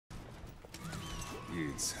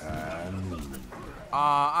It's high noon.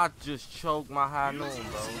 I just choked my high noon,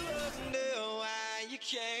 bro.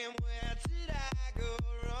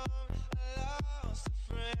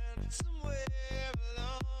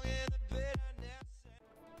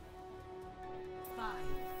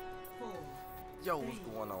 Yo, what's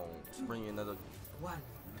going on? Bring you another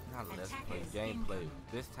let's play gameplay.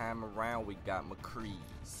 This time around we got McCree.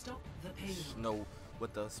 Snow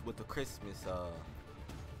with the Christmas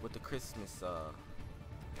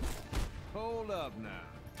Hold up now.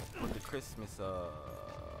 With the Christmas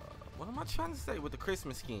what am I trying to say? With the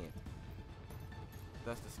Christmas skin.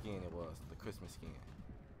 That's the skin it was, the Christmas skin.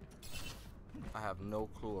 I have no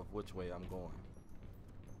clue of which way I'm going.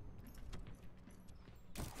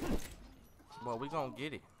 Well, we gonna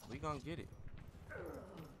get it. We gonna get it.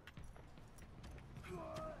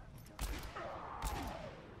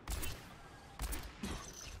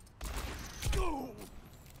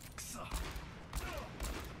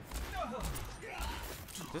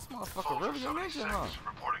 This motherfucker really a ninja, huh?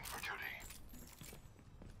 Reporting for duty.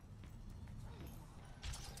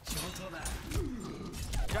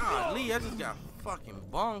 God, Lee, I just got fucking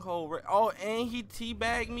bunghole. Oh, and he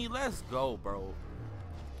teabagged me. Let's go, bro.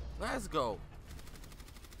 Let's go.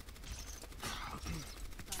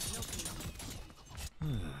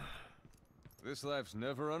 This life's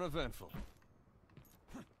never uneventful.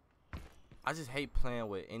 I just hate playing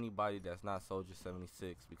with anybody that's not Soldier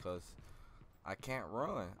 76 because I can't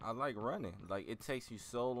run. I like running. Like, it takes you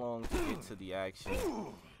so long to get to the action.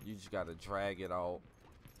 You just gotta drag it out.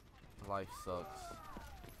 Life sucks.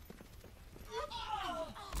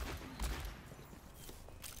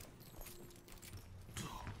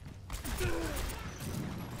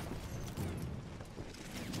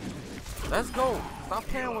 Let's go. Stop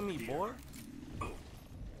playing with me, boy.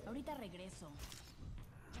 Ahorita regreso.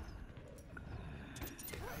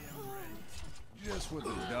 Just what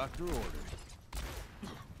the doctor ordered.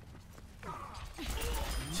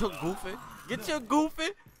 Get your goofy. Get your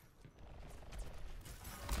goofy.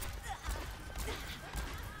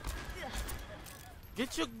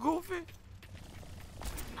 Get your goofy.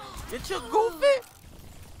 Get your goofy.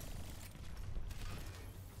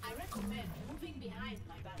 I recommend moving behind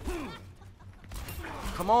my back.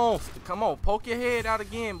 Come on, poke your head out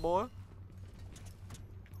again, boy.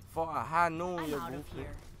 For a high noon, you goofy.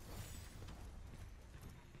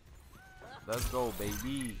 Let's go,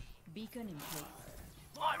 baby. Beacon in place.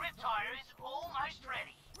 My riptire is almost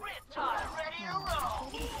ready. Riptire ready to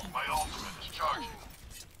roll. My ultimate is charging.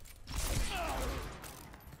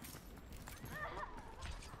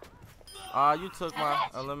 You took my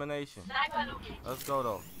elimination. Let's go,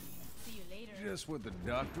 though. See you later. Just what the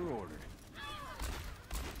doctor ordered.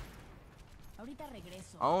 Ahorita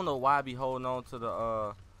regreso. I don't know why I be holding on to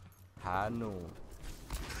the high noon.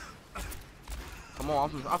 Come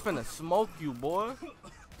on, I'm finna smoke you, boy.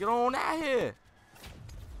 Get on out here.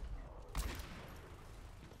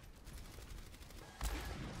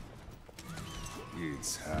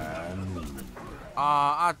 It's high noon.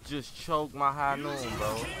 I just choked my high noon,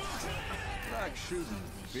 bro. Like shooting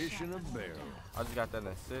fish in a barrel. I just got that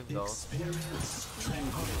assist, though. Experience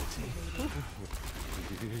tranquility.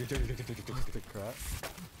 The crap.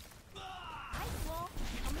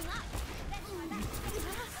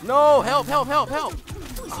 No, help.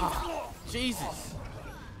 Ah, Jesus.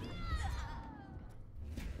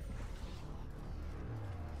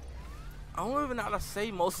 I don't even know how to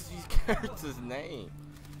say most of these characters' names.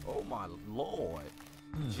 Oh my lord.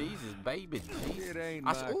 Jesus, baby. Jesus. It ain't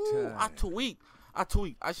I my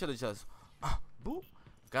tweaked. I should have just boop.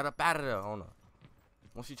 Got up out of there on her.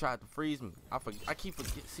 When she tried to freeze me. I keep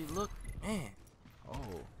forgetting. See, look, man.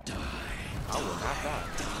 Oh. Die. I will not die.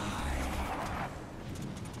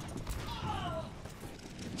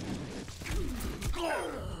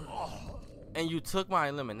 And you took my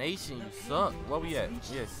elimination. You suck. Where we at?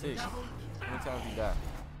 We at 6. How many times you died?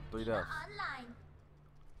 3 deaths.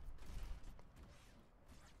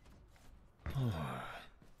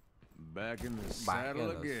 Back in the Back saddle in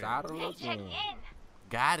the again. saddle again.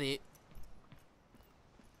 Got it.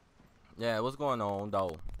 Yeah, what's going on,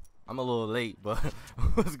 though? I'm a little late, but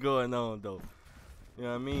what's going on, though? You know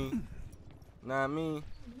what I mean? Know what I mean?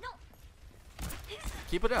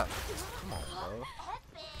 Keep it up. Come on, bro.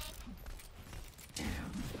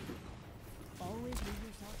 Always leave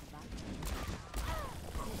yourself back.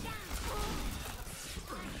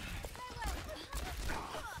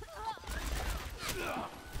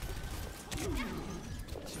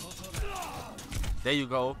 There you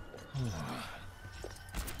go.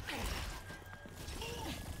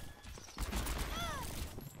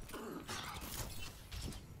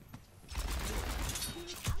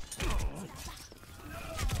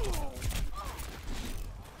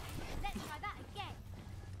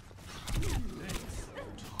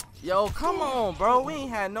 Yo, come on, bro. We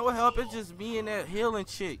ain't had no help. It's just me and that healing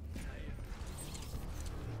chick.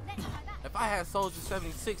 If I had Soldier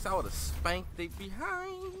 76, I would have spanked they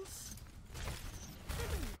behinds.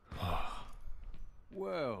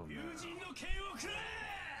 Well, now.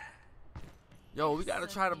 Yo, we gotta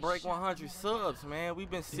try to break 100 subs, man. We've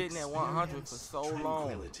been sitting at 100 for so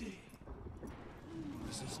long.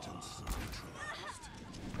 Resistance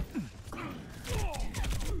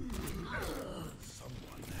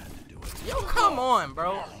Yo, come on,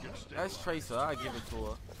 bro. That's Tracer. I give it to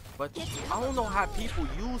her. But I don't know how people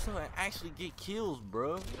use her and actually get kills,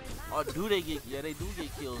 bro. Or do they get? Yeah, they do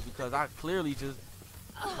get kills because I clearly just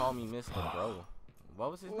call me Mr. Bro.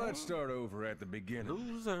 What was his name? Let's start over at the beginning.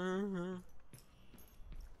 Loser.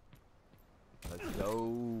 Let's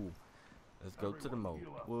go. Let's go to the mo.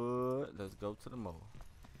 What? Let's go to the mo.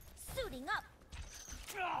 Suiting up.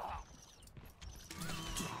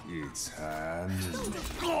 It's handling.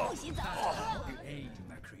 不洗澡。 Aid,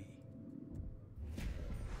 McCree.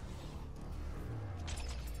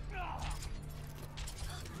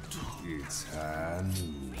 It's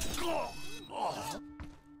handling.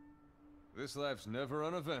 This life's never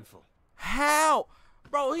uneventful. How?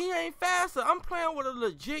 Bro, he ain't faster. I'm playing with a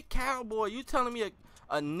legit cowboy. You telling me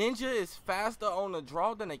a ninja is faster on the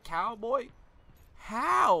draw than a cowboy?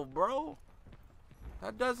 How, bro?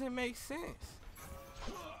 That doesn't make sense.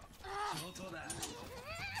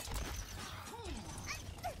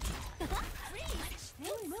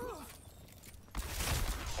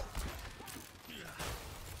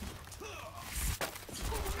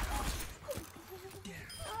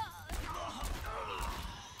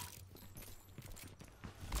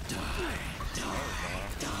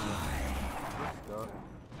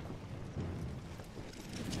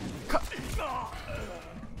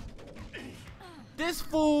 This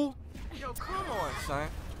fool. Yo, come on, son.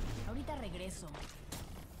 Ahorita regreso.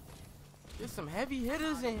 There's some heavy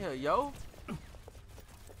hitters in here, yo.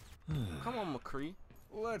 Come on, McCree.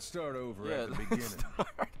 Let's start over Yeah, at the let's beginning. start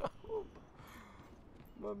over.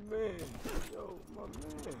 My man. Yo, my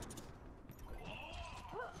man.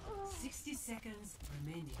 60 seconds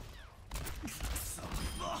remaining.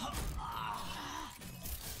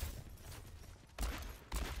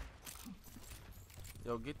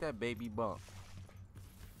 Yo, get that baby bump.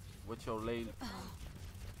 With your lady.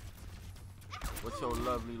 With your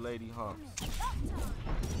lovely lady humps.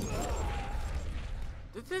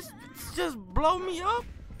 Did this just blow me up?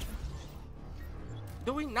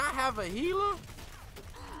 Do we not have a healer?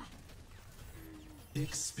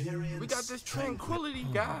 Experience. We got this tranquility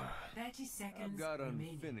guy. 30 seconds I've got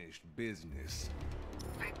remaining. unfinished business.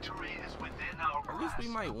 Victory is within our At least we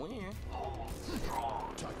grasp. might win. Hold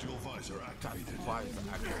strong. Tactical visor activated. Why is it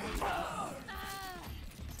activated?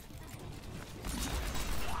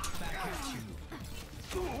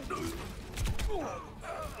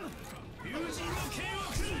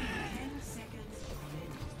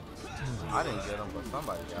 I didn't get him, but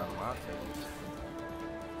somebody got him. I'll take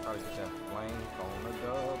it. Try to get that flame on the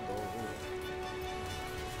double.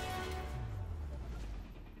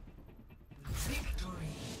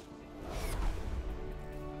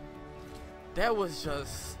 That was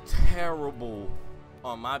just terrible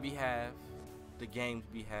on my behalf, the game's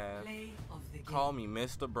behalf. Play of the game. Call me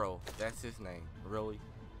Mr. Bro. That's his name. Really?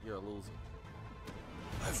 You're a loser.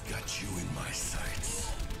 I've got you in my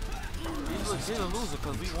sights. He's a loser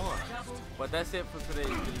because we won. But that's it for today's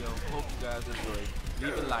video. Hope you guys enjoyed.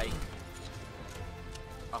 Leave a like.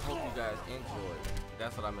 I hope you guys enjoyed.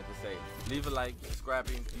 That's what I meant to say. Leave a like, subscribe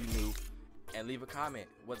if you're new, and leave a comment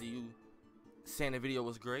whether you saying the video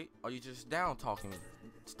was great or you just down talking me.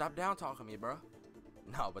 Stop down talking me, bro.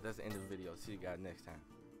 No, but that's the end of the video. See you guys next time.